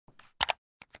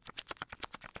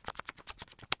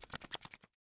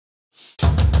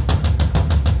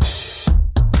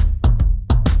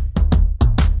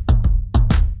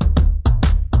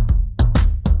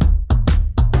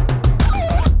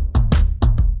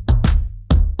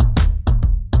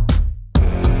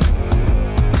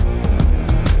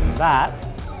that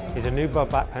is a new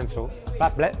black pencil.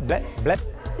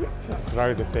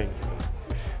 Throw the thing.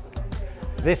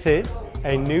 This is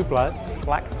a new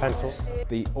black pencil.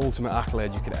 The ultimate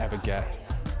accolade you could ever get,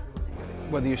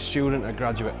 whether you're a student, a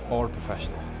graduate or a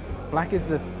professional. Black is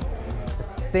the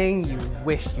thing you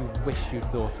wish you'd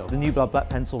thought of. The New Blood Black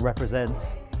Pencil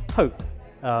represents hope.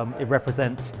 It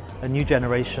represents a new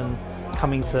generation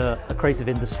coming to a creative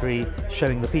industry,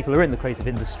 showing the people who are in the creative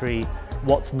industry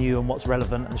what's new and what's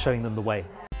relevant and showing them the way.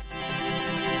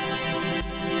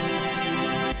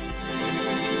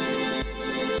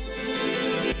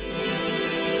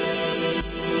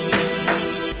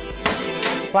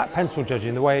 Black pencil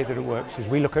judging, the way that it works is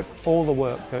we look at all the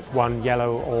work that won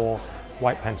yellow or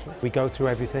white pencils. We go through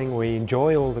everything, we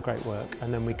enjoy all the great work,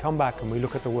 and then we come back and we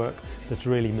look at the work that's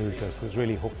really moved us, that's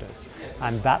really hooked us.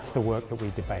 And that's the work that we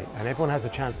debate. And everyone has a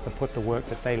chance to put the work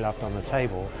that they loved on the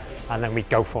table, and then we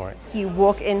go for it. You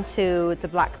walk into the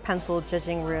black pencil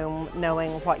judging room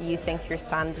knowing what you think your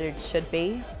standards should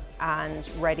be, and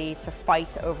ready to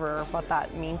fight over what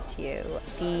that means to you.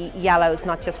 The yellows,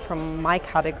 not just from my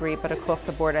category, but across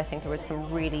the board, I think there was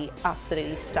some really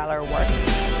absolutely stellar work. I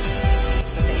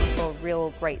think we saw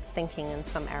real great thinking in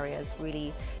some areas,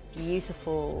 really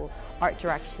beautiful art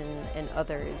direction in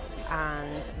others,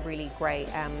 and really great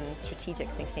strategic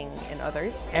thinking in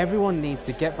others. Everyone needs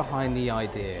to get behind the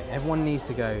idea. Everyone needs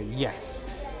to go, yes,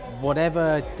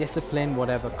 whatever discipline,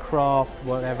 whatever craft,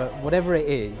 whatever it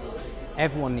is,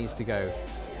 everyone needs to go,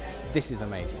 this is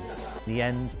amazing. In the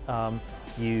end,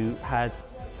 you had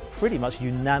pretty much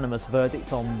unanimous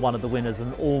verdict on one of the winners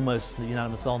and almost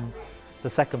unanimous on the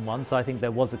second one. So I think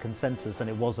there was a consensus, and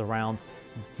it was around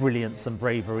brilliance and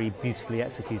bravery, beautifully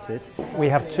executed. We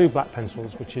have two black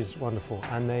pencils, which is wonderful,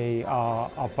 and they are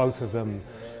both of them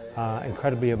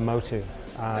incredibly emotive,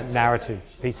 narrative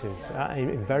pieces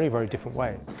in very, very different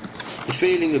ways. The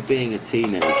feeling of being a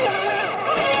teenager.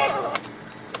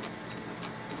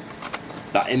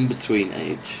 That in-between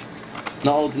age,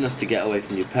 not old enough to get away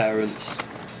from your parents,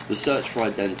 the search for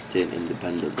identity and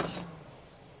independence.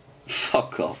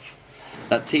 Fuck off.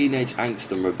 That teenage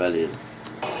angst and rebellion.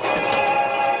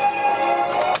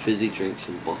 Fizzy drinks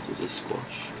and bottles of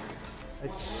squash.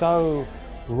 It's so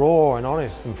raw and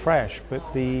honest and fresh, but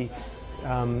the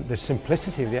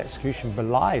simplicity of the execution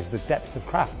belies the depth of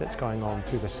craft that's going on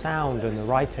through the sound and the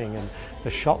writing and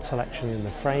the shot selection and the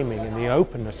framing and the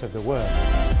openness of the work.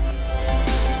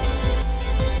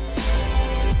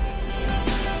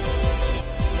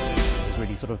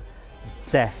 Really sort of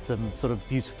deft and sort of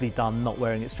beautifully done, not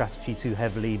wearing its strategy too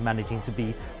heavily, managing to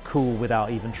be cool without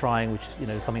even trying, which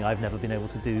is something I've never been able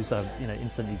to do, so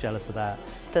instantly jealous of that.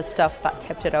 The stuff that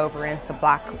tipped it over into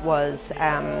black was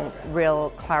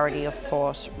real clarity of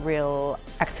thought, real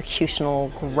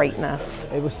executional greatness.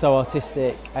 It was so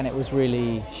artistic, and it was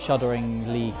really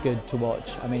shudderingly good to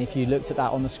watch. I mean, if you looked at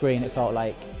that on the screen, it felt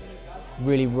like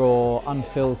really raw,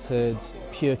 unfiltered,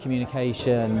 pure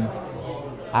communication,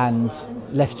 and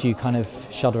left you kind of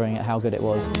shuddering at how good it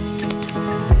was.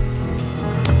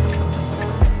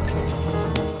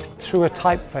 Through a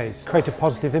typeface, create a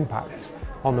positive impact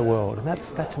on the world, and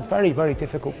that's a very, very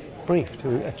difficult brief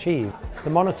to achieve. The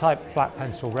monotype black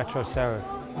pencil retro serif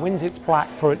wins its black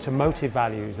for its emotive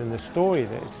values and the story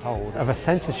that it's told of a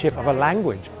censorship of a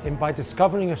language. And by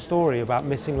discovering a story about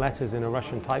missing letters in a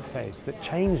Russian typeface that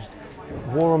changed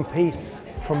war and peace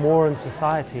from war and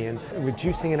society, and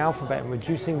reducing an alphabet and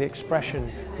reducing the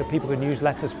expression that people can use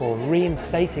letters for, and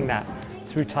reinstating that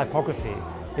through typography,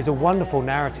 is a wonderful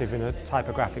narrative in a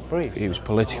typographic brief. It was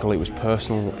political, it was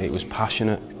personal, it was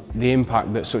passionate. The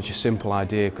impact that such a simple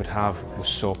idea could have was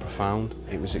so profound.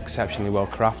 It was exceptionally well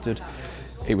crafted,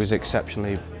 it was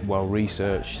exceptionally well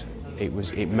researched.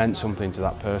 It meant something to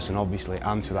that person, obviously,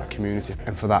 and to that community.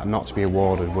 And for that not to be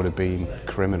awarded would have been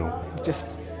criminal.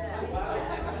 Just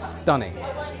stunning,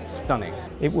 stunning.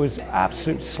 It was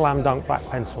absolute slam dunk black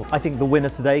pencil. I think the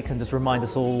winners today can just remind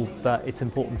us all that it's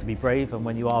important to be brave, and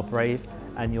when you are brave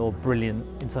and you're brilliant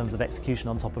in terms of execution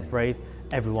on top of brave,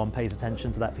 everyone pays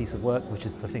attention to that piece of work, which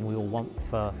is the thing we all want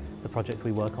for the project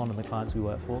we work on and the clients we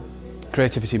work for.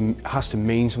 Creativity has to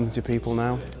mean something to people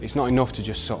now. It's not enough to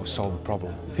just sort of solve a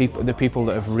problem. The people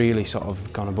that have really sort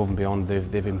of gone above and beyond,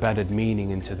 they've embedded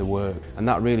meaning into the work, and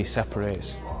that really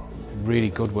separates really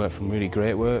good work from really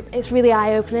great work. It's really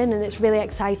eye-opening, and it's really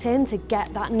exciting to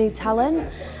get that new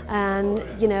talent and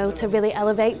to really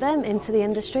elevate them into the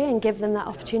industry and give them that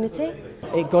opportunity.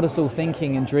 It got us all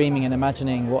thinking and dreaming and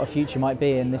imagining what a future might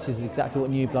be, and this is exactly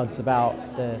what New Blood's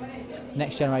about, the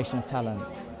next generation of talent.